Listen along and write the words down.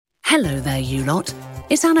Hello there, you lot.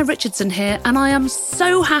 It's Anna Richardson here, and I am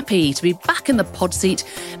so happy to be back in the pod seat,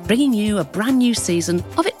 bringing you a brand new season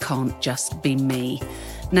of It Can't Just Be Me.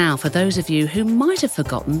 Now, for those of you who might have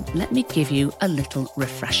forgotten, let me give you a little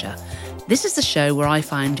refresher. This is the show where I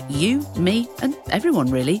find you, me, and everyone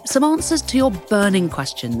really, some answers to your burning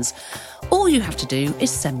questions. All you have to do is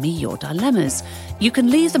send me your dilemmas. You can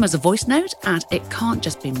leave them as a voice note at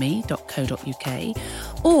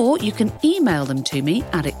itcan'tjustbeme.co.uk, or you can email them to me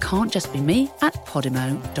at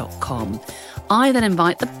itcan'tjustbeme@podimo.com. I then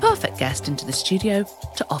invite the perfect guest into the studio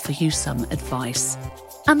to offer you some advice.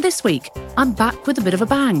 And this week, I'm back with a bit of a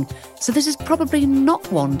bang. So this is probably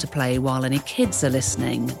not one to play while any kids are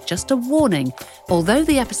listening. Just a warning, although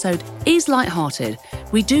the episode is lighthearted,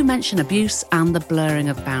 we do mention abuse and the blurring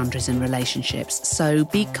of boundaries in relationships, so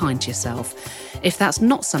be kind to yourself. If that's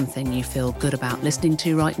not something you feel good about listening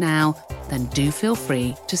to right now, then do feel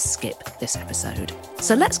free to skip this episode.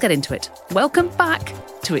 So let's get into it. Welcome back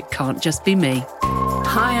to It Can't Just Be Me.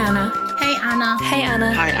 Hi, Anna. Hey, Anna. Hey,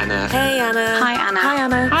 Anna. Hi, Anna. Hey, Anna. Hi, Anna. Hi,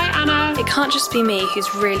 Anna. Hi, Anna. It can't just be me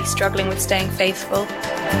who's really struggling with staying faithful.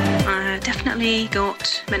 I definitely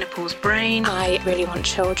got menopause brain. I really want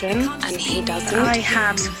children, and he doesn't. I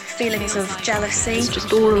had feelings of jealousy. It's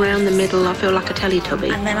just all around the middle. I feel like a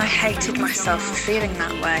Teletubby. And then I hated myself for feeling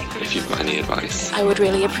that way. If you've got any advice. I would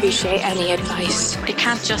really appreciate any advice. It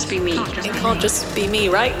can't just be me. It can't just be me,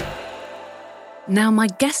 right? Now, my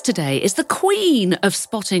guest today is the queen of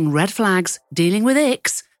spotting red flags, dealing with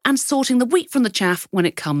icks, and sorting the wheat from the chaff when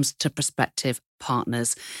it comes to prospective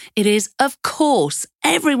partners. It is, of course,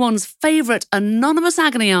 everyone's favourite anonymous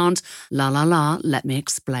agony aunt,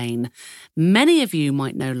 LalalaLetMeExplain. Many of you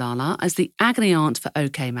might know Lala as the agony aunt for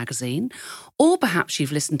OK Magazine, or perhaps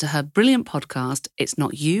you've listened to her brilliant podcast, It's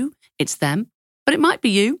Not You, It's Them, but it might be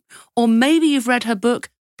you. Or maybe you've read her book,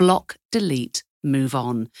 Block, Delete, Move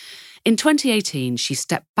On. In 2018, she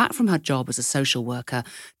stepped back from her job as a social worker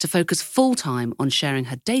to focus full-time on sharing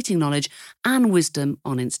her dating knowledge and wisdom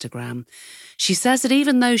on Instagram. She says that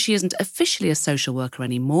even though she isn't officially a social worker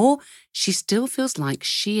anymore, she still feels like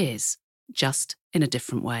she is, just in a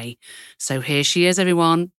different way. So here she is,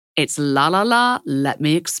 everyone. It's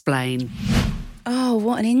LalalaLetMeExplain. Oh,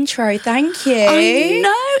 what an intro. Thank you. I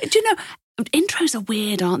know. Do you know, intros are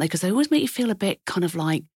weird, aren't they? Because they always make you feel a bit kind of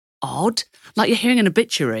like odd, like you're hearing an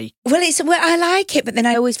obituary. Well, I like it, but then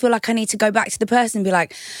I always feel like I need to go back to the person and be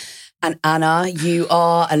like, and Anna, you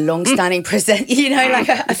are a long-standing presenter. You know, like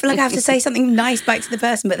I feel like I have to say something nice back to the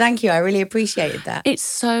person, but thank you. I really appreciated that. It's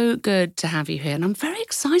so good to have you here. And I'm very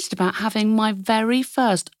excited about having my very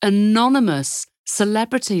first anonymous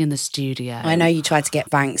celebrity in the studio. I know you tried to get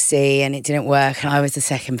Banksy and it didn't work and I was the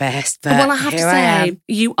second best, but well, I have to here I say, am.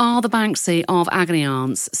 you are the Banksy of agony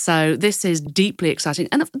aunts, so this is deeply exciting.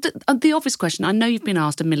 And the obvious question, I know you've been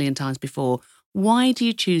asked a million times before, why do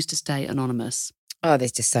you choose to stay anonymous? Oh,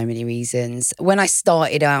 there's just so many reasons. When I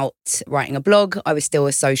started out writing a blog, I was still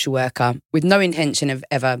a social worker with no intention of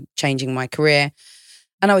ever changing my career.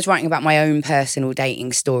 And I was writing about my own personal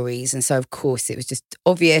dating stories. And so, of course, it was just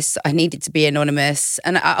obvious I needed to be anonymous.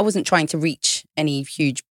 And I wasn't trying to reach any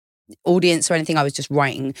huge audience or anything. I was just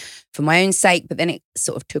writing for my own sake. But then it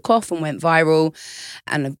sort of took off and went viral.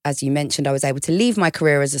 And as you mentioned, I was able to leave my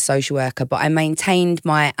career as a social worker, but I maintained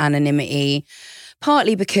my anonymity,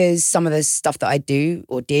 partly because some of the stuff that I do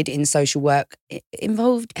or did in social work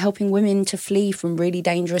involved helping women to flee from really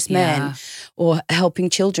dangerous men or helping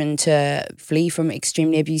children to flee from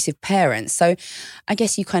extremely abusive parents. So I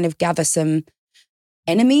guess you kind of gather some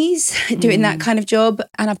enemies doing that kind of job.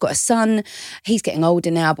 And I've got a son. He's getting older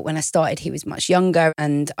now, but when I started, he was much younger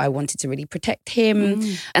and I wanted to really protect him.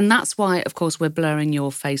 And that's why, of course, we're blurring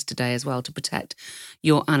your face today as well to protect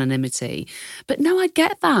your anonymity. But no, I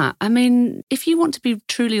get that. I mean, if you want to be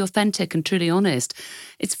truly authentic and truly honest,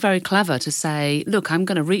 it's very clever to say, look, I'm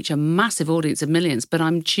going to reach a massive audience of millions, but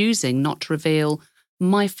I'm choosing not to reveal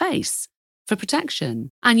my face for protection.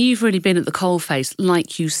 And you've really been at the coalface,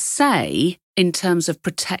 like you say, in terms of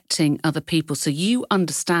protecting other people. So you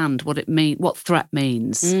understand what threat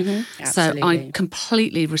means. So I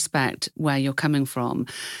completely respect where you're coming from.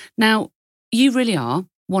 Now, you really are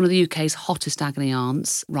one of the UK's hottest agony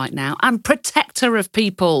aunts right now and protector of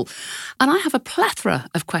people. And I have a plethora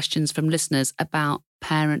of questions from listeners about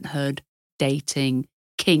parenthood, dating,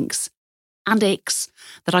 kinks, and Icks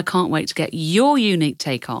that I can't wait to get your unique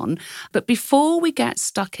take on. But before we get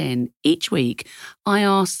stuck in, each week I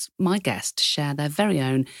ask my guests to share their very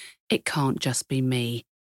own It Can't Just Be Me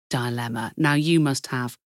dilemma. Now you must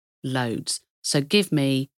have loads, so give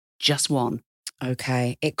me just one.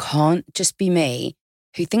 Okay, it can't just be me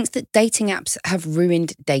who thinks that dating apps have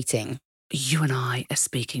ruined dating. you and I are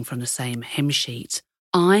speaking from the same hymn sheet.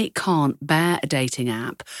 I can't bear a dating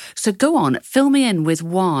app. So go on, fill me in with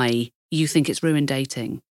why you think it's ruined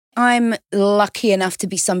dating. I'm lucky enough to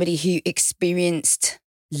be somebody who experienced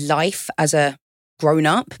life as a grown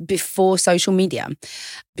up before social media,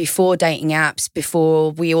 before dating apps,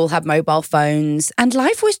 before we all had mobile phones. And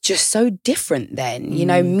life was just so different then. You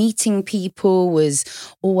know, meeting people was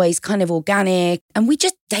always kind of organic. And we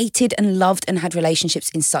just dated and loved and had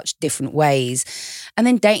relationships in such different ways. And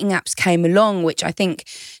then dating apps came along, which I think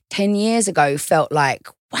 10 years ago felt like,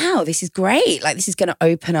 wow, this is great. Like, this is going to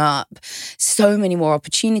open up so many more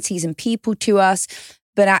opportunities and people to us.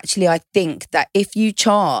 But actually, I think that if you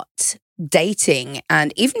chart dating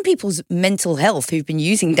and even people's mental health who've been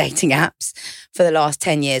using dating apps for the last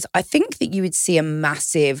 10 years, I think that you would see a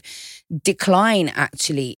massive decline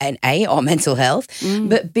actually in A, our mental health,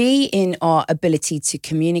 but B, in our ability to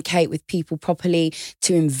communicate with people properly,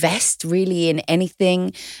 to invest really in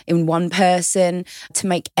anything, in one person, to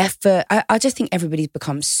make effort. I just think everybody's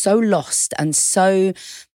become so lost and so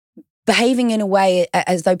behaving in a way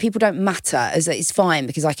as though people don't matter, as that it's fine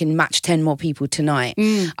because I can match 10 more people tonight.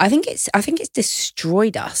 I think it's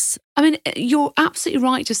destroyed us. I mean, you're absolutely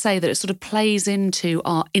right to say that it sort of plays into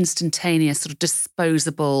our instantaneous, sort of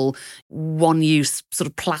disposable, one-use sort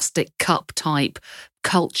of plastic cup type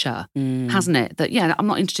culture, hasn't it? That, yeah, I'm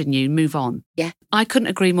not interested in you, move on. Yeah. I couldn't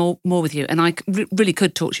agree more with you. And I really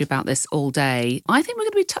could talk to you about this all day. I think we're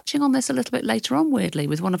going to be touching on this a little bit later on, weirdly,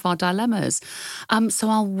 with one of our dilemmas. So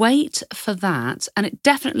I'll wait for that. And it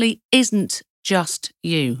definitely isn't just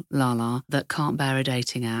you, Lala, that can't bear a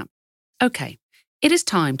dating app. Okay. It is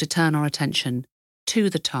time to turn our attention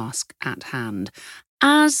to the task at hand.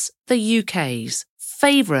 As the UK's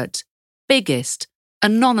favourite, biggest,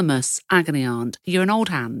 anonymous agony aunt, you're an old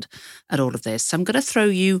hand at all of this. So I'm going to throw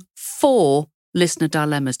you 4 listener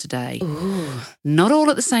dilemmas today. Ooh. Not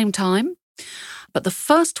all at the same time, but the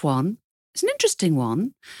first one is an interesting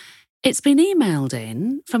one. It's been emailed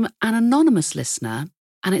in from an anonymous listener,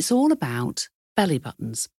 and it's all about belly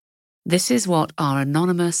buttons. This is what our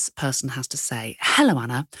anonymous person has to say. Hello,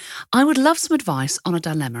 Anna. I would love some advice on a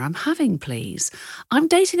dilemma I'm having, please. I'm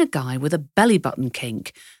dating a guy with a belly button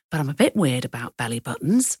kink, but I'm a bit weird about belly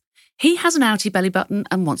buttons. He has an outie belly button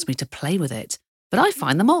and wants me to play with it, but I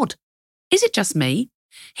find them odd. Is it just me?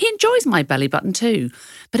 He enjoys my belly button too,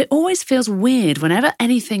 but it always feels weird whenever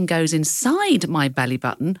anything goes inside my belly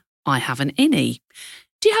button. I have an innie.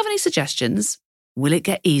 Do you have any suggestions? Will it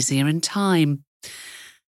get easier in time?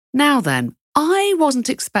 Now then, I wasn't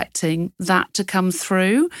expecting that to come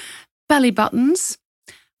through. Belly buttons.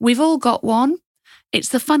 We've all got one. It's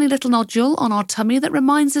the funny little nodule on our tummy that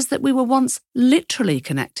reminds us that we were once literally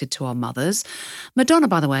connected to our mothers. Madonna,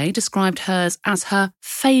 by the way, described hers as her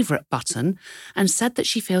favourite button and said that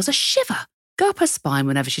she feels a shiver go up her spine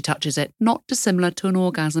whenever she touches it, not dissimilar to an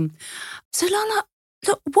orgasm. So Lala,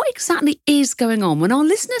 look, what exactly is going on when our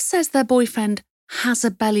listener says their boyfriend has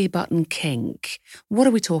a belly button kink? What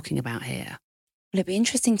are we talking about here? Well, it'd be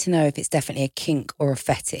interesting to know if it's definitely a kink or a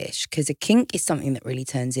fetish, because a kink is something that really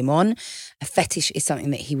turns him on. A fetish is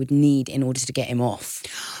something that he would need in order to get him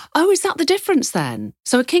off. Oh, is that the difference then?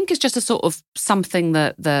 So a kink is just a sort of something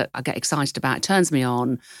that I get excited about, it turns me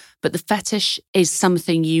on, but the fetish is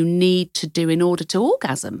something you need to do in order to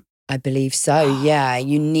orgasm. I believe so, yeah.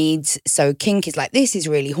 So kink is like, this is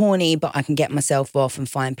really horny, but I can get myself off and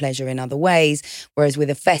find pleasure in other ways. Whereas with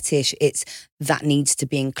a fetish, it's that needs to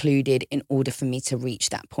be included in order for me to reach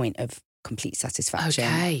that point of complete satisfaction.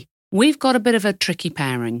 Okay. We've got a bit of a tricky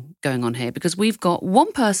pairing going on here because we've got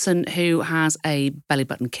one person who has a belly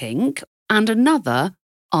button kink and another,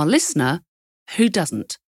 our listener, who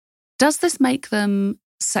doesn't. Does this make them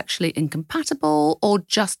sexually incompatible or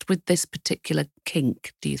just with this particular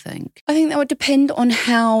kink, do you think? I think that would depend on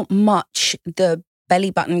how much the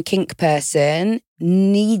belly button kink person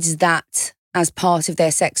needs that as part of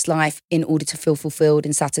their sex life in order to feel fulfilled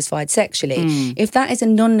and satisfied sexually. If that is a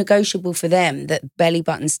non-negotiable for them, that belly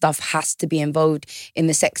button stuff has to be involved in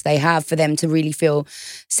the sex they have for them to really feel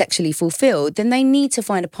sexually fulfilled, then they need to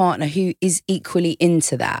find a partner who is equally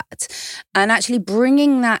into that. And actually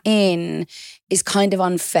bringing that in is kind of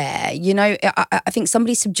unfair. You know, I think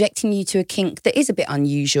somebody subjecting you to a kink that is a bit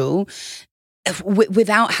unusual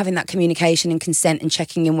without having that communication and consent and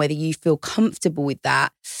checking in whether you feel comfortable with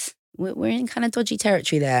that, we're in kind of dodgy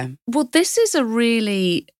territory there. Well, this is a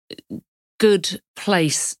really good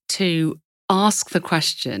place to ask the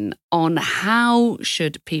question on how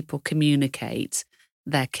should people communicate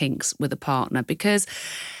their kinks with a partner, because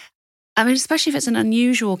I mean, especially if it's an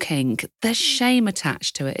unusual kink, there's shame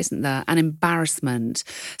attached to it, isn't there? And embarrassment.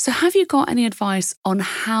 So have you got any advice on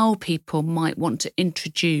how people might want to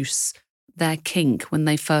introduce their kink when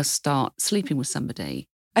they first start sleeping with somebody?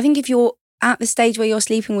 I think if you're at the stage where you're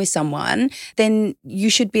sleeping with someone, then you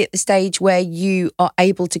should be at the stage where you are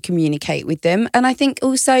able to communicate with them. And I think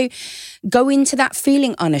also go into that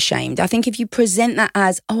feeling unashamed. I think if you present that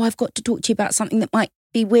as, oh, I've got to talk to you about something that might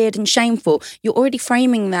be weird and shameful, you're already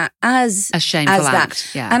framing that as a shameful that.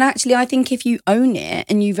 act. Yeah. And actually, I think if you own it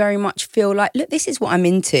and you very much feel like, look, this is what I'm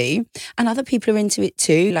into, and other people are into it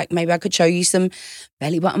too, like maybe I could show you some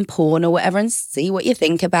belly button porn or whatever and see what you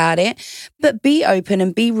think about it. But be open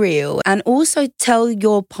and be real, and also tell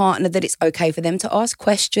your partner that it's okay for them to ask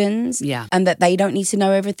questions, and that they don't need to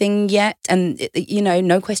know everything yet. And, you know,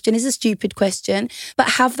 no question is a stupid question, but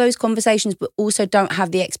have those conversations, but also don't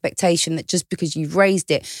have the expectation that just because you've raised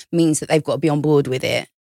it means that they've got to be on board with it.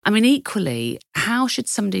 I mean, equally, how should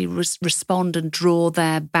somebody respond and draw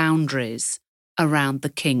their boundaries around the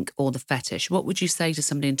kink or the fetish? What would you say to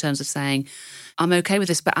somebody in terms of saying, I'm okay with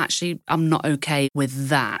this, but actually I'm not okay with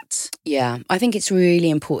that? Yeah, I think it's really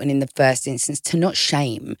important in the first instance to not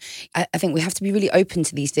shame. I think we have to be really open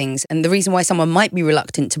to these things. And the reason why someone might be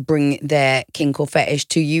reluctant to bring their kink or fetish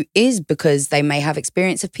to you is because they may have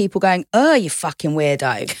experience of people going, oh, you fucking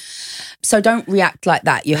weirdo. So don't react like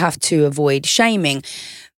that. You have to avoid shaming.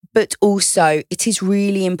 But also, it is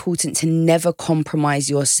really important to never compromise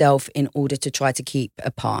yourself in order to try to keep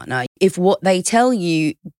a partner. If what they tell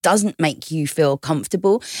you doesn't make you feel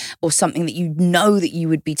comfortable or something that you know that you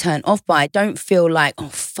would be turned off by, don't feel like, oh,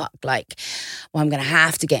 fuck, like, well, I'm going to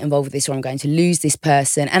have to get involved with this or I'm going to lose this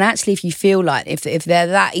person. And actually, if you feel like if they're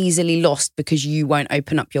that easily lost because you won't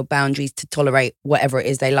open up your boundaries to tolerate whatever it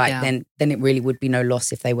is they like, then it really would be no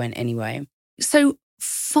loss if they went anyway. So,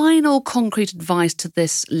 final concrete advice to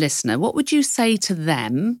this listener. What would you say to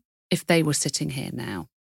them if they were sitting here now?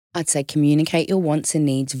 I'd say communicate your wants and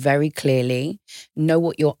needs very clearly. Know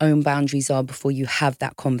what your own boundaries are before you have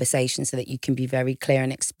that conversation so that you can be very clear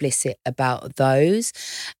and explicit about those.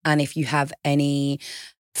 And if you have any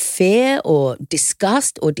fear or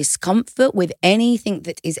disgust or discomfort with anything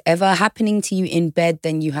that is ever happening to you in bed,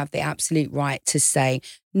 then you have the absolute right to say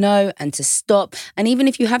no and to stop. And even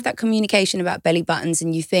if you have that communication about belly buttons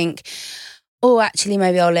and you think, oh, actually,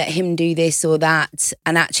 maybe I'll let him do this or that,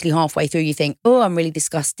 and actually halfway through you think, oh, I'm really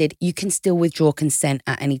disgusted, you can still withdraw consent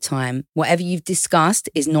at any time. Whatever you've discussed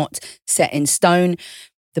is not set in stone.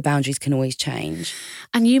 The boundaries can always change.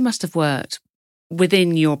 And you must have worked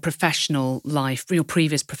within your professional life, your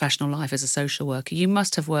previous professional life as a social worker, you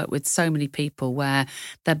must have worked with so many people where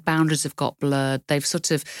their boundaries have got blurred. They've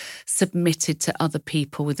sort of submitted to other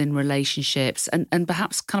people within relationships and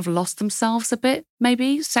perhaps kind of lost themselves a bit,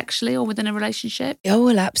 maybe sexually or within a relationship. Oh,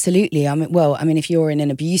 well, absolutely. I mean, if you're in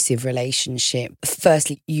an abusive relationship,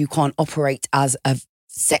 firstly, you can't operate as a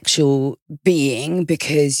sexual being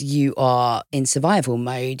because you are in survival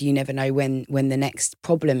mode. You never know when the next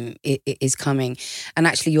problem is coming, and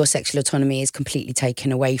actually your sexual autonomy is completely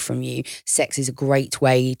taken away from you. Sex is a great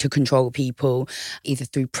way to control people, either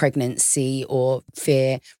through pregnancy or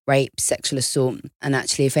fear, rape, sexual assault. And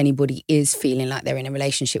actually, if anybody is feeling like they're in a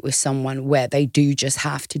relationship with someone where they do just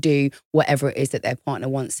have to do whatever it is that their partner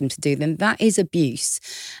wants them to do, then that is abuse,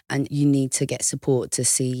 and you need to get support to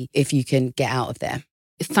see if you can get out of there.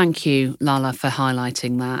 Thank you, Lala, for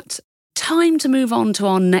highlighting that. Time to move on to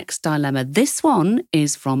our next dilemma. This one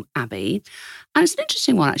is from Abby, and it's an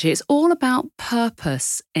interesting one, actually. It's all about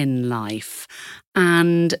purpose in life,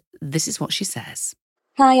 and this is what she says.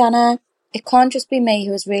 Hi, Anna. It can't just be me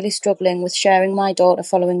who is really struggling with sharing my daughter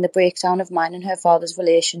following the breakdown of mine and her father's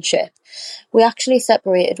relationship. We actually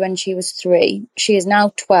separated when she was 3. She is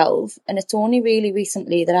now 12, and it's only really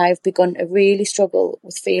recently that I have begun to really struggle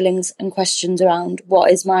with feelings and questions around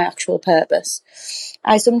what is my actual purpose.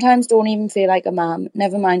 I sometimes don't even feel like a mum,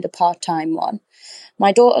 never mind a part-time one.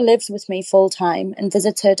 My daughter lives with me full-time and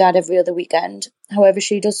visits her dad every other weekend. However,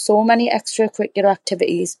 she does so many extracurricular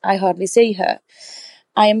activities, I hardly see her.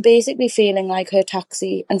 I am basically feeling like her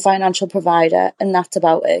taxi and financial provider, and that's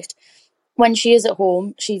about it. When she is at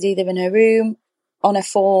home, she's either in her room, on her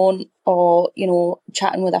phone, or,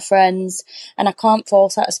 chatting with her friends, and I can't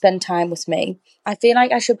force her to spend time with me. I feel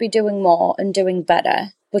like I should be doing more and doing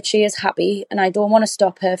better, but she is happy, and I don't want to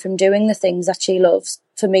stop her from doing the things that she loves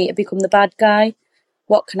for me to become the bad guy.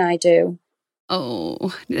 What can I do?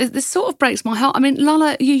 Oh, this sort of breaks my heart. I mean,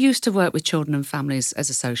 Lala, you used to work with children and families as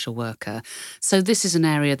a social worker. So this is an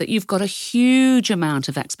area that you've got a huge amount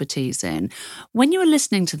of expertise in. When you were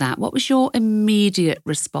listening to that, what was your immediate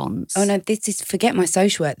response? Oh no, this is, forget my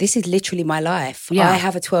social work. This is literally my life. Yeah. I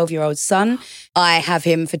have a 12-year-old son. I have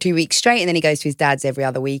him for 2 weeks straight and then he goes to his dad's every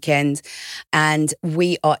other weekend. And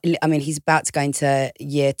he's about to go into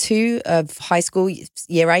year 2 of high school,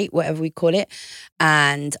 year 8, whatever we call it.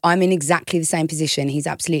 And I'm in exactly the same position. He's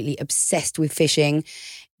absolutely obsessed with fishing.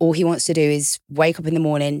 All he wants to do is wake up in the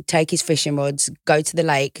morning, take his fishing rods, go to the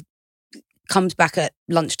lake, comes back at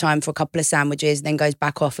lunchtime for a couple of sandwiches, then goes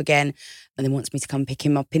back off again, and then wants me to come pick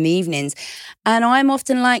him up in the evenings. And I'm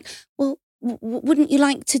often like, well, wouldn't you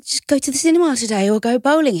like to just go to the cinema today or go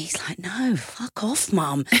bowling? He's like, no, fuck off,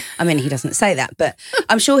 Mum. I mean, he doesn't say that, but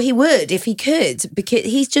I'm sure he would if he could, because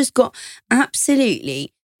he's just got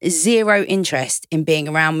absolutely zero interest in being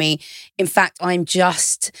around me. In fact, I'm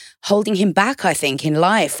just holding him back, I think, in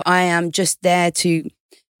life. I am just there to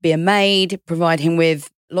be a maid, provide him with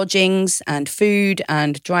lodgings and food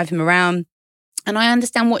and drive him around. And I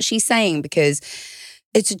understand what she's saying because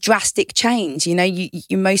it's a drastic change. You know,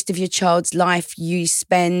 you most of your child's life you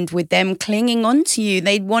spend with them clinging on to you.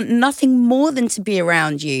 They want nothing more than to be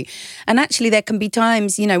around you. And actually there can be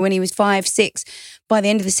times, you know, when he was 5, 6, by the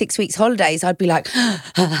end of the 6 weeks holidays, I'd be like,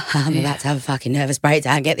 I'm about to have a fucking nervous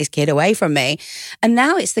breakdown, get this kid away from me. And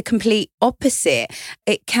now it's the complete opposite.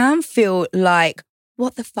 It can feel like,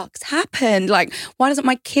 what the fuck's happened? Like, why doesn't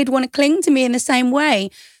my kid want to cling to me in the same way?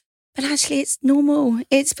 But actually, it's normal.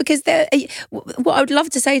 It's because what I would love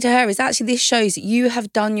to say to her is actually this shows that you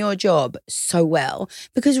have done your job so well,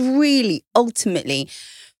 because really, ultimately,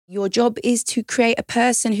 your job is to create a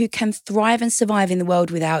person who can thrive and survive in the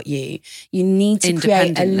world without you. You need to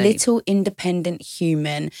create a little independent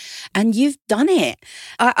human, and you've done it.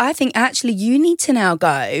 I think actually you need to now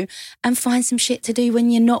go and find some shit to do when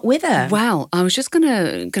you're not with her. Well, I was just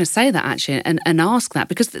going to say that actually and ask that,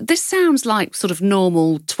 because this sounds like sort of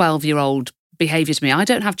normal 12-year-old behaviour to me. I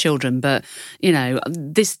don't have children, but, you know,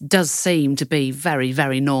 this does seem to be very,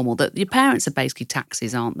 very normal, that your parents are basically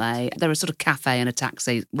taxis, aren't they? They're a sort of cafe and a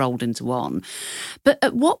taxi rolled into one. But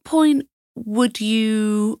at what point would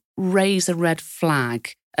you raise a red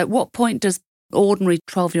flag? At what point does ordinary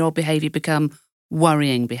 12-year-old behaviour become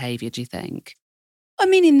worrying behaviour, do you think? I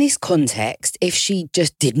mean, in this context, if she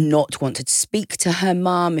just did not want to speak to her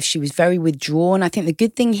mum, if she was very withdrawn, I think the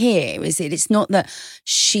good thing here is that it's not that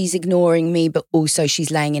she's ignoring me, but also she's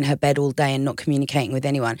laying in her bed all day and not communicating with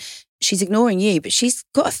anyone. She's ignoring you, but she's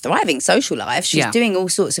got a thriving social life. She's doing all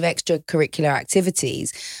sorts of extracurricular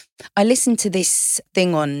activities. I listened to this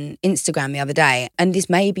thing on Instagram the other day, and this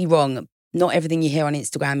may be wrong. Not everything you hear on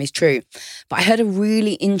Instagram is true. But I heard a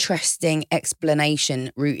really interesting explanation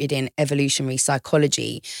rooted in evolutionary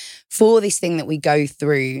psychology for this thing that we go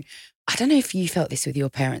through. I don't know if you felt this with your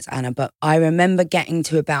parents, Anna, but I remember getting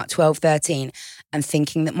to about 12, 13 and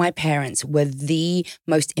thinking that my parents were the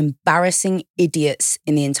most embarrassing idiots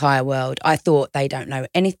in the entire world. I thought they don't know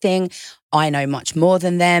anything. I know much more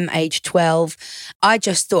than them, age 12. I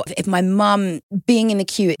just thought if my mum being in the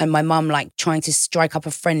queue and my mum like trying to strike up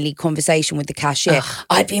a friendly conversation with the cashier,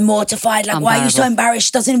 I'd be mortified. Like, why are you so embarrassed?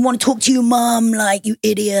 She doesn't want to talk to you, mum. Like, you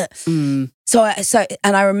idiot. So,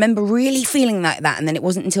 and I remember really feeling like that. And then it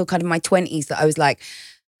wasn't until kind of my 20s that I was like,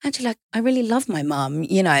 actually, like, I really love my mum,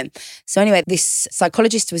 you know. So anyway, this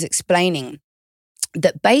psychologist was explaining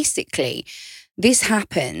that basically this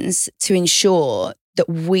happens to ensure that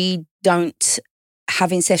we don't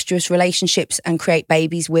have incestuous relationships and create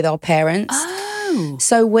babies with our parents. Oh.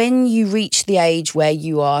 So when you reach the age where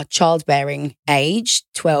you are childbearing age,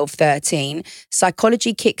 12, 13,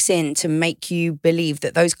 psychology kicks in to make you believe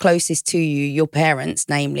that those closest to you, your parents,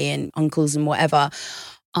 namely, and uncles and whatever,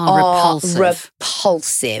 are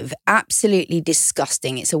repulsive, absolutely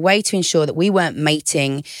disgusting. It's a way to ensure that we weren't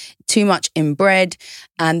mating too much inbred.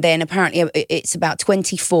 And then apparently it's about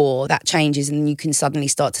 24 that changes and you can suddenly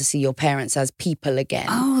start to see your parents as people again.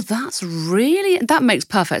 Oh, that makes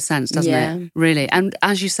perfect sense, doesn't it? Really. And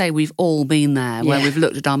as you say, we've all been there where we've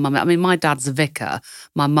looked at our mum. I mean, my dad's a vicar.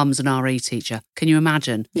 My mum's an RE teacher. Can you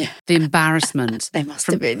imagine the embarrassment? They must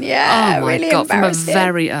have been, oh my really God, from a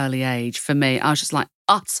very early age for me. I was just like,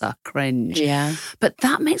 utter cringe. Yeah. But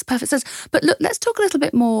that makes perfect sense. But look, let's talk a little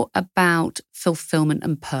bit more about fulfillment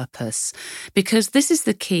and purpose, because this is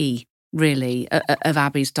the key, really, of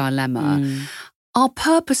Abby's dilemma. Our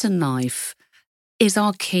purpose in life is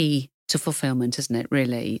our key to fulfillment, isn't it,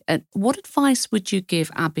 really? And what advice would you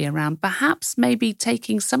give Abby around perhaps maybe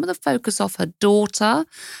taking some of the focus off her daughter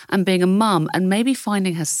and being a mum and maybe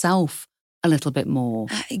finding herself a little bit more.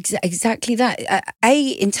 Exactly that.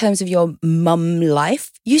 In terms of your mum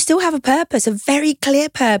life, you still have a purpose, a very clear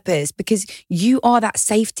purpose, because you are that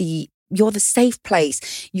safety. You're the safe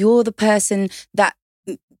place. You're the person that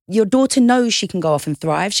your daughter knows she can go off and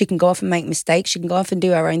thrive. She can go off and make mistakes. She can go off and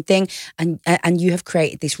do her own thing. And you have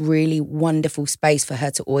created this really wonderful space for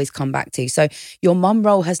her to always come back to. So your mum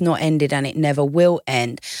role has not ended and it never will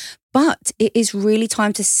end. But it is really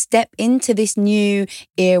time to step into this new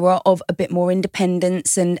era of a bit more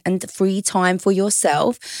independence and free time for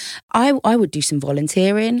yourself. I would do some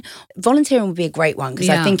volunteering. Volunteering would be a great one because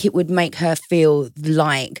I think it would make her feel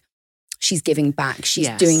like she's giving back. She's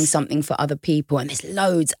doing something for other people. And there's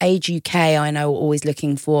loads. Age UK, I know, are always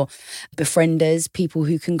looking for befrienders, people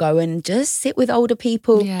who can go and just sit with older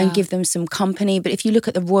people and give them some company. But if you look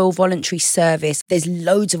at the Royal Voluntary Service, there's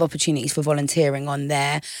loads of opportunities for volunteering on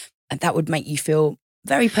there. And that would make you feel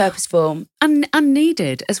very purposeful. And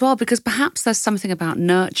needed as well, because perhaps there's something about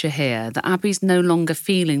nurture here that Abby's no longer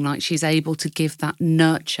feeling like she's able to give that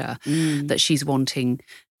nurture that she's wanting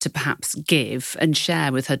to perhaps give and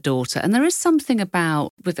share with her daughter. And there is something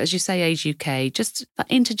about, with, as you say, Age UK, just that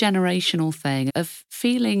intergenerational thing of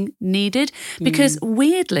feeling needed. Because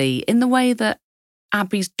weirdly, in the way that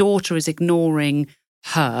Abby's daughter is ignoring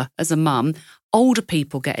her as a mum, older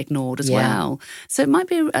people get ignored as well. So it might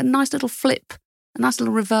be a nice little flip, a nice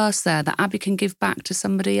little reverse there that Abby can give back to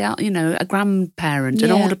somebody else, you know, a grandparent, an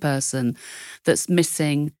older person that's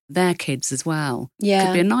missing their kids as well. Yeah.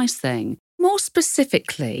 Could be a nice thing. More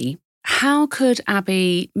specifically, how could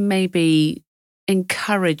Abby maybe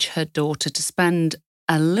encourage her daughter to spend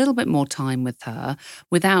a little bit more time with her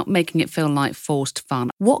without making it feel like forced fun?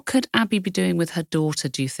 What could Abby be doing with her daughter,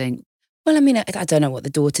 do you think? Well, I mean, I don't know what the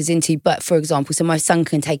daughter's into, but for example, so my son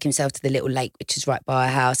can take himself to the little lake, which is right by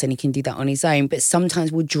our house, and he can do that on his own. But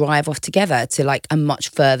sometimes we'll drive off together to like a much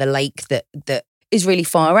further lake that is really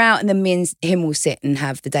far out, and then me and him will sit and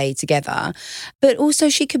have the day together. But also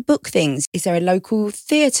she could book things. Is there a local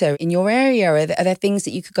theatre in your area? Are there things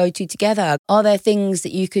that you could go to together? Are there things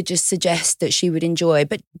that you could just suggest that she would enjoy?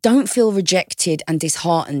 But don't feel rejected and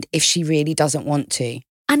disheartened if she really doesn't want to.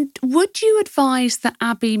 And would you advise that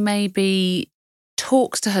Abby maybe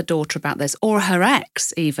talks to her daughter about this, or her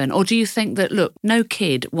ex even? Or do you think that, look, no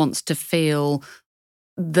kid wants to feel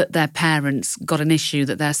that their parents got an issue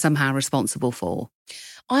that they're somehow responsible for?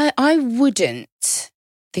 I wouldn't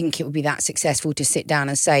think it would be that successful to sit down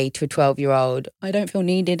and say to a 12-year-old, I don't feel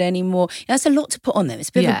needed anymore. That's a lot to put on them. It's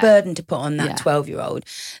a bit of a burden to put on that 12-year-old.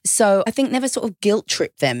 So I think never sort of guilt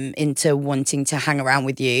trip them into wanting to hang around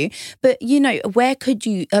with you. But, you know,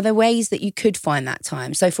 are there ways that you could find that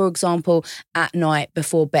time? So, for example, at night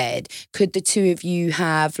before bed, could the two of you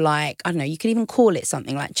have like, I don't know, you could even call it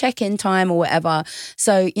something like check-in time or whatever.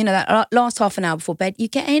 So, you know, that last half an hour before bed, you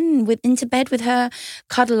get into bed with her,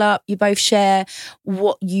 cuddle up, you both share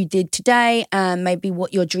what you did today and maybe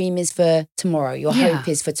what your dream is for tomorrow, your hope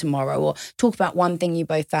is for tomorrow, or talk about one thing you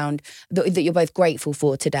both found that you're both grateful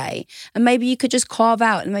for today. And maybe you could just carve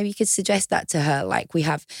out, and maybe you could suggest that to her, like we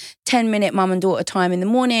have 10-minute mum and daughter time in the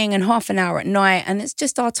morning and half an hour at night, and it's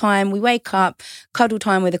just our time. We wake up, cuddle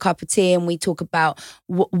time with a cup of tea, and we talk about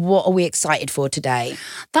what are we excited for today.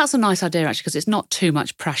 That's a nice idea, actually, because it's not too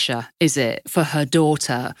much pressure, is it, for her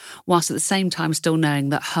daughter, whilst at the same time still knowing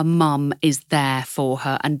that her mum is there for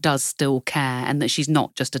her and does still care, and that she's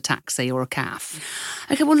not just a taxi or a calf.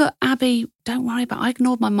 Okay, well, look, Abby, don't worry about it. I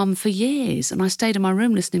ignored my mum for years, and I stayed in my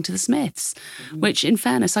room listening to the Smiths, which, in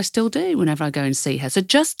fairness, I still do whenever I go and see her. So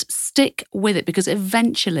just stick with it, because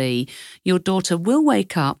eventually your daughter will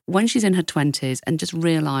wake up when she's in her 20s and just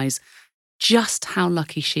realise just how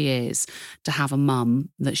lucky she is to have a mum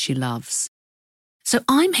that she loves. So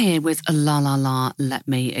I'm here with Let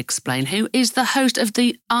Me Explain, who is the host of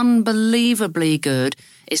the unbelievably good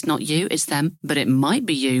It's Not You, It's Them, But It Might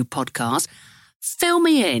Be You podcast. Fill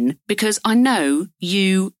me in, because I know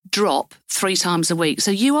you drop 3 times a week.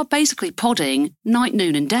 So you are basically podding night,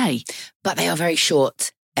 noon and day. But they are very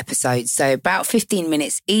short episodes, so about 15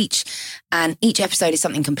 minutes each, and each episode is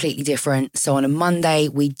something completely different. So on a Monday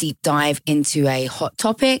we deep dive into a hot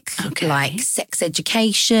topic like sex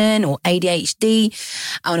education or ADHD.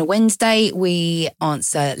 On a Wednesday we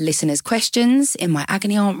answer listeners' questions in my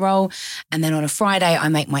agony aunt role, and then on a Friday I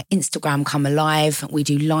make my Instagram come alive. We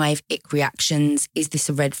do live ick reactions, is this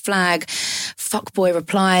a red flag, fuckboy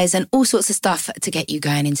replies, and all sorts of stuff to get you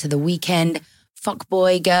going into the weekend,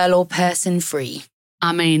 fuckboy, girl or person free.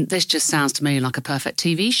 I mean, this just sounds to me like a perfect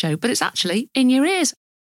TV show, but it's actually in your ears.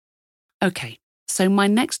 Okay, so my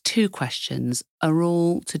next 2 questions are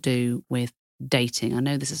all to do with dating. I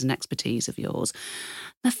know this is an expertise of yours.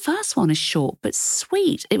 The first one is short but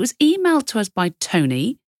sweet. It was emailed to us by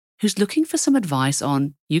Tony, who's looking for some advice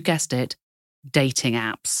on, you guessed it, dating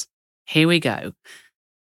apps. Here we go.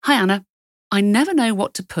 Hi, Anna. I never know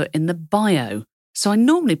what to put in the bio, so I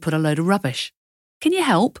normally put a load of rubbish. Can you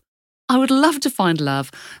help? I would love to find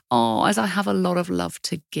love, as I have a lot of love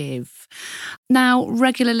to give. Now,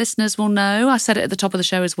 regular listeners will know, I said it at the top of the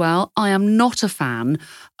show as well, I am not a fan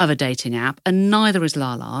of a dating app, and neither is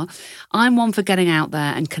Lala. I'm one for getting out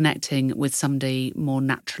there and connecting with somebody more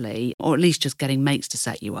naturally, or at least just getting mates to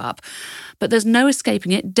set you up. But there's no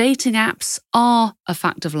escaping it. Dating apps are a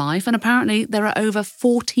fact of life, and apparently there are over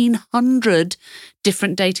 1,400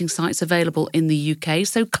 different dating sites available in the UK.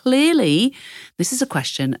 So clearly, this is a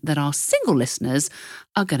question that our single listeners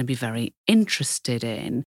are going to be very interested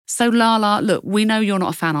in. So Lala, look, we know you're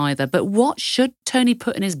not a fan either, but what should Tony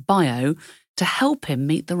put in his bio to help him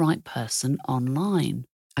meet the right person online?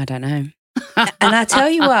 I don't know. And I tell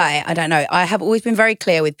you why, I don't know. I have always been very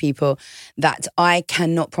clear with people that I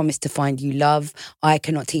cannot promise to find you love. I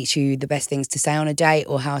cannot teach you the best things to say on a date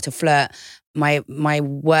or how to flirt. My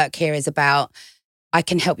work here is about, I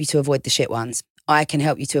can help you to avoid the shit ones. I can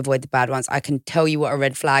help you to avoid the bad ones. I can tell you what a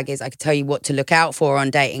red flag is. I can tell you what to look out for on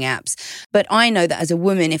dating apps. But I know that as a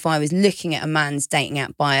woman, if I was looking at a man's dating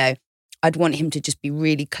app bio, I'd want him to just be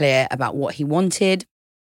really clear about what he wanted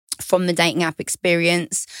from the dating app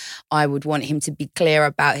experience. I would want him to be clear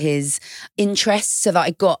about his interests so that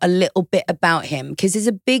I got a little bit about him. Because there's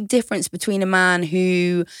a big difference between a man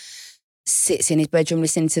who sits in his bedroom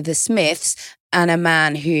listening to the Smiths and a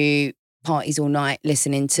man who parties all night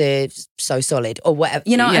listening to So Solid or whatever.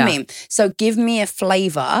 You know what I mean? So give me a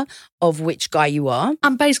flavour of which guy you are.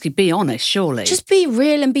 And basically be honest, surely. Just be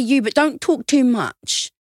real and be you, but don't talk too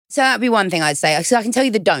much. So that'd be one thing I'd say. So I can tell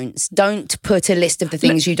you the don'ts. Don't put a list of the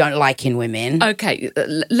things you don't like in women. Okay,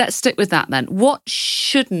 let's stick with that then. What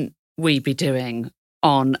shouldn't we be doing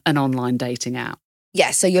on an online dating app?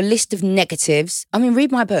 Yeah, so your list of negatives. I mean,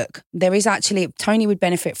 read my book. There is actually, Tony would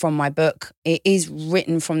benefit from my book. It is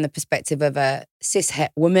written from the perspective of a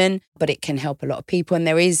cis-het woman, but it can help a lot of people. And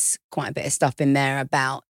there is quite a bit of stuff in there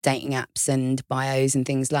about dating apps and bios and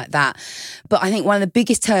things like that. But I think one of the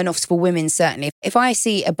biggest turn-offs for women, certainly, if I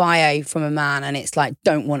see a bio from a man and it's like,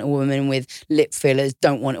 don't want a woman with lip fillers,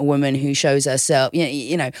 don't want a woman who shows herself,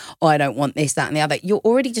 you know, oh, I don't want this, that and the other. You're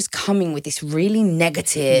already just coming with this really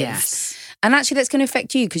negative. Yes. And actually that's going to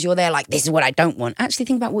affect you because you're there like, this is what I don't want. Actually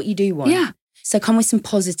think about what you do want. Yeah. So come with some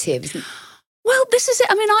positives. Well, this is it.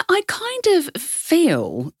 I mean, I kind of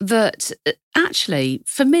feel that actually,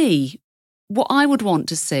 for me, what I would want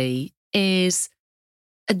to see is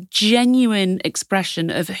a genuine expression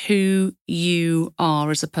of who you are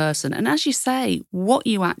as a person. And as you say, what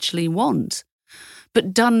you actually want,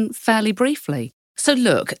 but done fairly briefly. So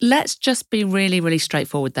look, let's just be really, really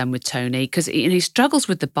straightforward then with Tony, because he struggles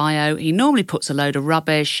with the bio. He normally puts a load of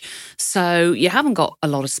rubbish. So you haven't got a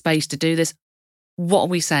lot of space to do this. What are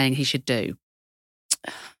we saying he should do?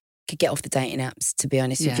 Could get off the dating apps, to be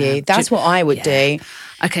honest with you. That's what I would do.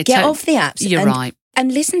 Okay, get off the apps. You're right.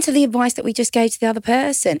 And listen to the advice that we just gave to the other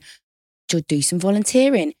person. Do some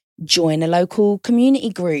volunteering. Join a local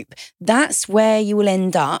community group. That's where you will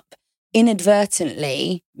end up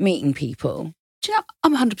inadvertently meeting people. Do you know,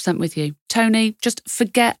 I'm 100% with you. Tony, just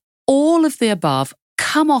forget all of the above.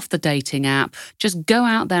 Come off the dating app. Just go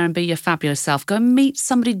out there and be your fabulous self. Go and meet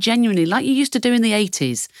somebody genuinely like you used to do in the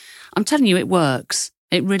 80s. I'm telling you, it works.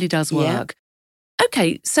 It really does work. Yeah.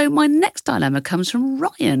 Okay, so my next dilemma comes from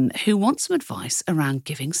Ryan, who wants some advice around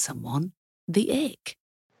giving someone the ick.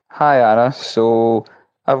 Hi, Anna. So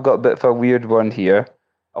I've got a bit of a weird one here.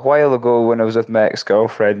 A while ago when I was with my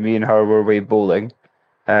ex-girlfriend, me and her were away bowling.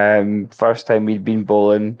 First time we'd been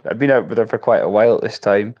bowling. I'd been out with her for quite a while at this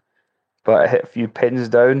time, but I hit a few pins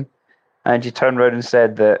down and she turned around and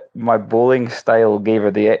said that my bowling style gave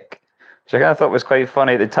her the ick, which I kind of thought was quite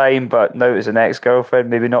funny at the time, but now as an ex-girlfriend,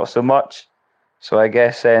 maybe not so much. So I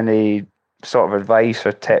guess any sort of advice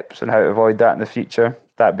or tips on how to avoid that in the future,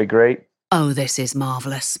 that'd be great. Oh, this is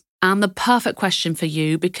marvellous. And the perfect question for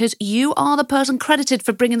you, because you are the person credited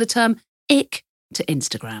for bringing the term ick to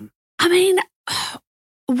Instagram. I mean,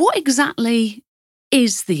 what exactly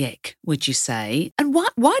is the ick, would you say? And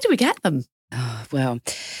why do we get them? Oh, well,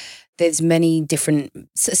 there's many different...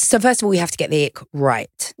 So first of all, we have to get the ick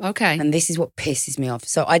right. Okay. And this is what pisses me off.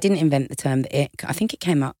 So I didn't invent the term the ick. I think it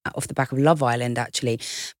came out off the back of Love Island, actually.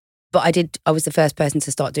 But I was the first person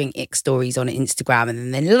to start doing ick stories on Instagram,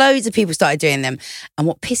 and then loads of people started doing them. And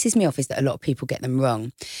what pisses me off is that a lot of people get them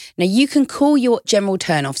wrong. Now, you can call your general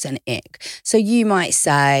turn-offs an ick. So you might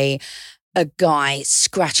say, a guy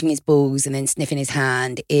scratching his balls and then sniffing his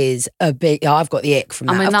hand is a big, I've got the ick from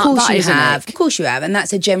that. I mean, of course that you is an have. ick. Of course you have. And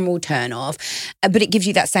that's a general turn off. But it gives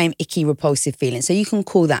you that same icky, repulsive feeling. So you can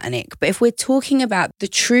call that an ick. But if we're talking about the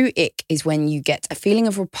true ick is when you get a feeling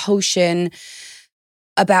of repulsion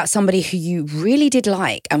about somebody who you really did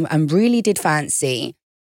like and really did fancy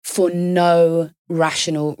for no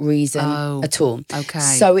rational reason at all. Okay.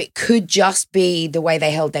 So it could just be the way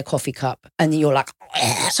they held their coffee cup and you're like...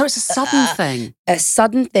 So it's a sudden thing. A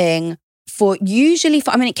sudden thing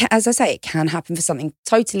as I say, it can happen for something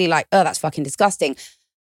totally like, oh, that's fucking disgusting.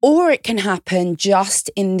 Or it can happen just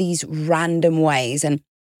in these random ways. And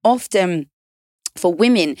often for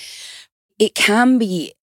women, it can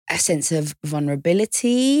be a sense of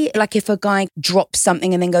vulnerability. Like if a guy drops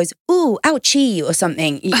something and then goes, ooh, ouchie, or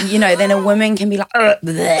something, then a woman can be like,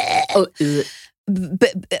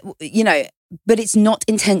 but it's not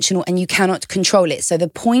intentional and you cannot control it. So the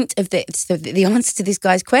point of the answer to this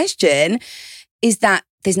guy's question is that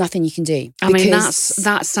there's nothing you can do. I mean, that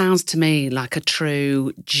sounds to me like a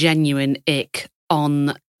true, genuine ick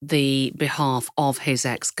on the behalf of his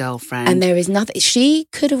ex-girlfriend. And there is nothing. She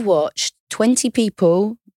could have watched 20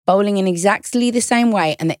 people bowling in exactly the same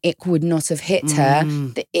way and the ick would not have hit her.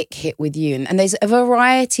 The ick hit with you. And there's a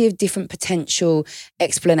variety of different potential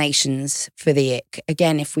explanations for the ick.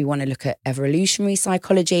 Again, if we want to look at evolutionary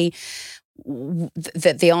psychology,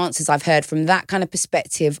 the answers I've heard from that kind of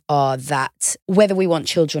perspective are that whether we want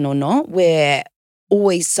children or not, we're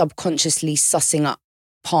always subconsciously sussing up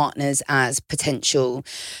partners as potential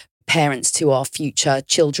parents to our future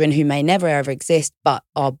children who may never ever exist, but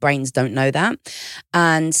our brains don't know that.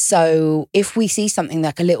 And so if we see something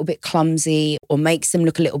like a little bit clumsy or makes them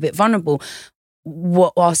look a little bit vulnerable,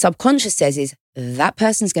 what our subconscious says is that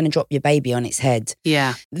person's going to drop your baby on its head.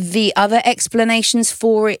 Yeah. The other explanations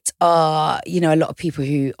for it are, a lot of people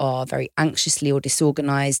who are very anxiously or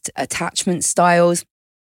disorganized attachment styles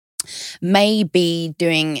may be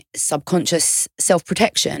doing subconscious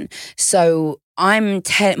self-protection. So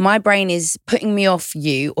my brain is putting me off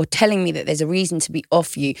you or telling me that there's a reason to be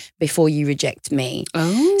off you before you reject me.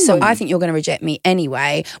 Oh. So I think you're going to reject me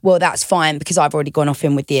anyway. Well, that's fine because I've already gone off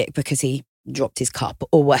him with the ick because he dropped his cup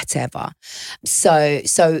or whatever. So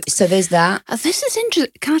there's that. This is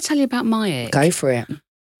interesting. Can I tell you about my ick? Go for it.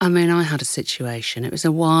 I mean, I had a situation. It was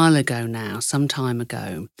a while ago now, some time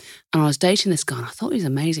ago. And I was dating this guy and I thought he was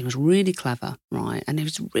amazing. He was really clever, right? And he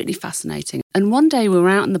was really fascinating. And one day we were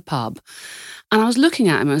out in the pub and I was looking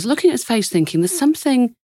at him. I was looking at his face thinking, there's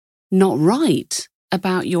something not right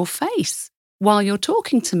about your face while you're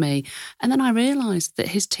talking to me. And then I realised that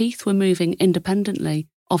his teeth were moving independently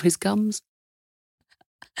of his gums.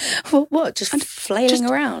 What? Just flailing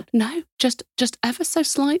around? No, just ever so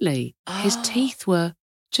slightly. Oh. His teeth were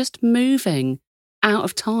just moving out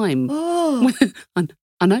of time. Oh.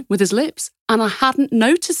 I know, with his lips. And I hadn't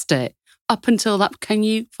noticed it up until that. Can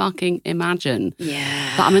you fucking imagine?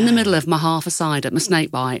 Yeah. That I'm in the middle of my half a side at my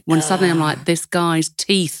snake bite when suddenly I'm like, this guy's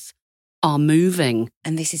teeth are moving.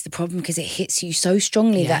 And this is the problem because it hits you so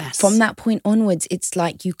strongly that from that point onwards, it's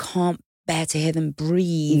like you can't bear to hear them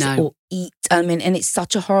breathe or eat. I mean, and it's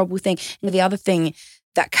such a horrible thing. And the other thing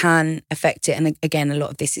that can affect it, and again, a lot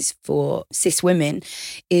of this is for cis women,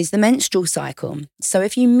 is the menstrual cycle. So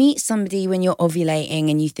if you meet somebody when you're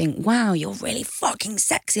ovulating and you think, wow, you're really fucking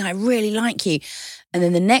sexy, I really like you. And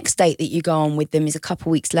then the next date that you go on with them is a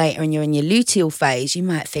couple weeks later and you're in your luteal phase, you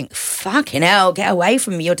might think, fucking hell, get away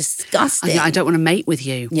from me, you're disgusting. I don't want to mate with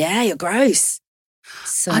you. Yeah, you're gross.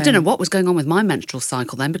 So I don't know what was going on with my menstrual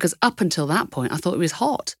cycle then, because up until that point, I thought it was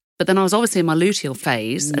hot. But then I was obviously in my luteal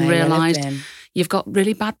phase and realised you've got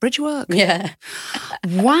really bad bridge work. Yeah.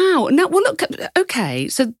 Wow. Now, well, look, okay,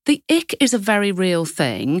 so the ick is a very real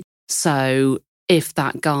thing. So if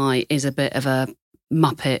that guy is a bit of a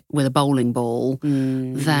muppet with a bowling ball,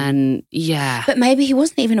 then yeah. But maybe he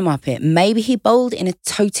wasn't even a muppet. Maybe he bowled in a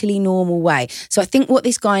totally normal way. So I think what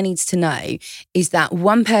this guy needs to know is that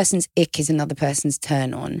one person's ick is another person's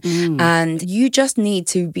turn on. And you just need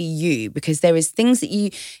to be you, because there is things that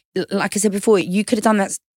you, like I said before, you could have done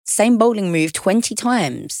that same bowling move 20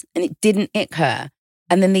 times and it didn't ick her.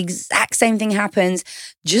 And then the exact same thing happens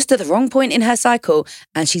just at the wrong point in her cycle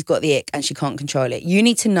and she's got the ick and she can't control it. You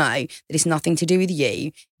need to know that it's nothing to do with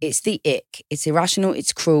you. It's the ick. It's irrational.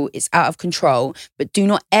 It's cruel. It's out of control. But do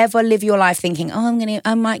not ever live your life thinking, oh,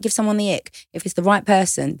 I might give someone the ick. If it's the right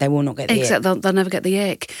person, they will not get the ick. Except they'll never get the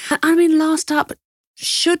ick. I mean, last up,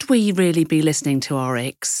 should we really be listening to our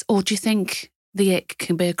icks? Or do you think the ick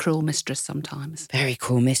can be a cruel mistress sometimes. Very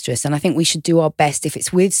cruel mistress. And I think we should do our best if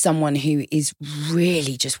it's with someone who is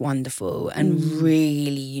really just wonderful and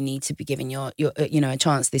really you need to be giving your a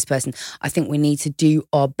chance to this person. I think we need to do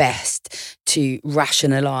our best to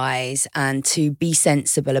rationalise and to be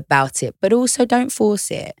sensible about it, but also don't force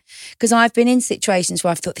it. Because I've been in situations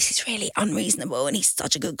where I've thought, this is really unreasonable and he's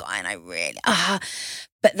such a good guy and I really,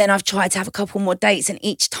 but then I've tried to have a couple more dates and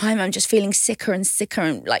each time I'm just feeling sicker and sicker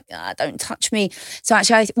and like, don't touch me. So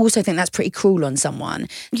actually, I also think that's pretty cruel on someone.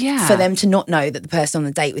 Yeah. For them to not know that the person on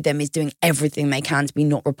the date with them is doing everything they can to be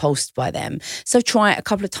not repulsed by them. So try it a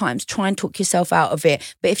couple of times. Try and talk yourself out of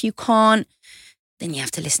it. But if you can't, then you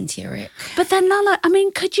have to listen to your ick. But then, Lala, I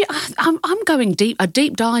mean, could you... I'm going a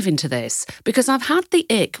deep dive into this because I've had the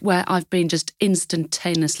ick where I've been just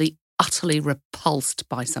instantaneously, utterly repulsed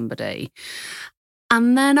by somebody.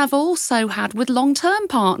 And then I've also had with long-term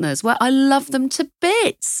partners where I love them to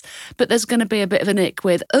bits, but there's going to be a bit of an ick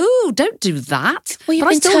with, oh, don't do that. Well, but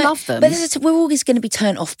I still love them. But we're always going to be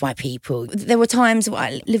turned off by people. There were times where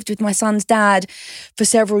I lived with my son's dad for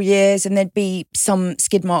several years and there'd be some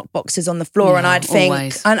skid mark boxes on the floor and I'd think,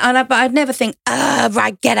 but I'd never think,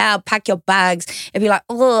 right, get out, pack your bags. It'd be like,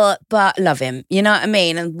 oh, but love him. You know what I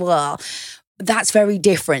mean? And well, that's very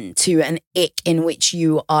different to an ick in which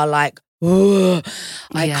you are like, oh,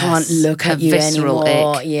 I can't look at you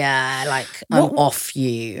anymore. Ick. Yeah, like I'm off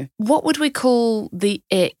you. What would we call the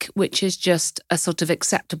ick, which is just a sort of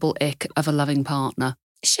acceptable ick of a loving partner?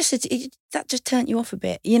 It's just that just turned you off a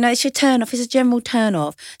bit. You know, it's your turn off. It's a general turn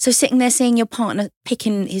off. So sitting there seeing your partner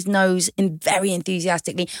picking his nose in very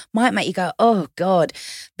enthusiastically might make you go, oh God,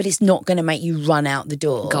 but it's not going to make you run out the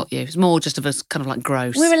door. Got you. It's more just of us kind of like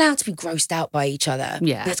gross. We're allowed to be grossed out by each other.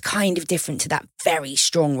 Yeah. That's kind of different to that very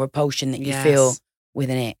strong repulsion that you feel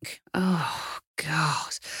with an ick. Oh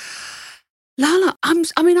God. Lala,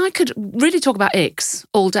 I could really talk about icks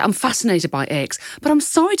all day. I'm fascinated by icks, but I'm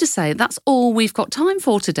sorry to say that's all we've got time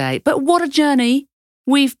for today. But what a journey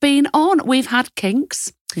we've been on. We've had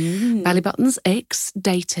kinks, belly buttons, icks,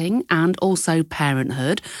 dating, and also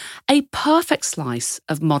parenthood. A perfect slice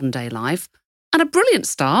of modern day life and a brilliant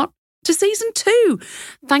start to season 2.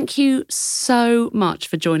 Thank you so much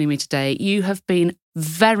for joining me today. You have been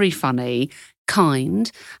very funny,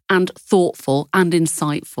 kind and thoughtful and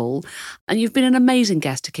insightful. And you've been an amazing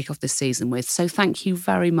guest to kick off this season with. So thank you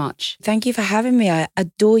very much. Thank you for having me. I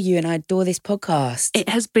adore you and I adore this podcast. It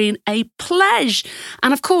has been a pleasure.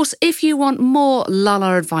 And of course, if you want more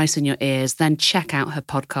Lala advice in your ears, then check out her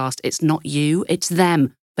podcast. It's not you, it's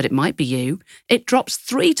them. But it might be you. It drops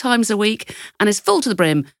 3 times a week and is full to the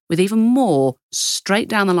brim with even more straight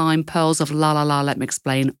down the line pearls of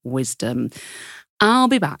LalalaLetMeExplain wisdom. I'll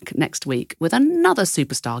be back next week with another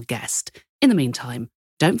superstar guest. In the meantime,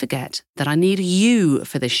 don't forget that I need you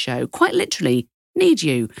for this show. Quite literally, need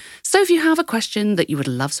you. So if you have a question that you would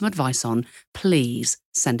love some advice on, please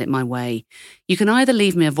send it my way. You can either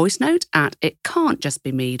leave me a voice note at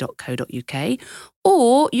itcan'tjustbeme.co.uk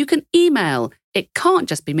or you can email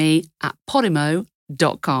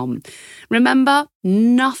itcan'tjustbeme@podimo.com. Remember,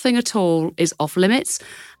 nothing at all is off limits,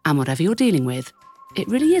 and whatever you're dealing with, it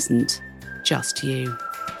really isn't just you.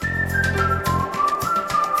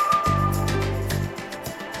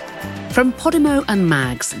 From Podimo and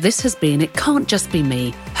Mags, this has been It Can't Just Be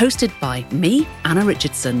Me, hosted by me, Anna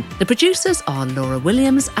Richardson. The producers are Laura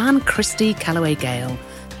Williams and Christy Calloway-Gale.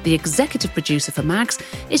 The executive producer for Mags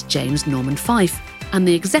is James Norman Fife, and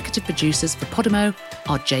the executive producers for Podimo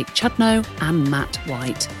are Jake Chudnow and Matt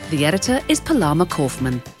White. The editor is Palama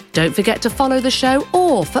Kaufman. Don't forget to follow the show,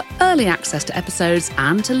 or for early access to episodes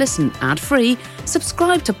and to listen ad-free,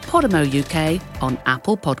 subscribe to Podimo UK on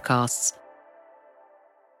Apple Podcasts.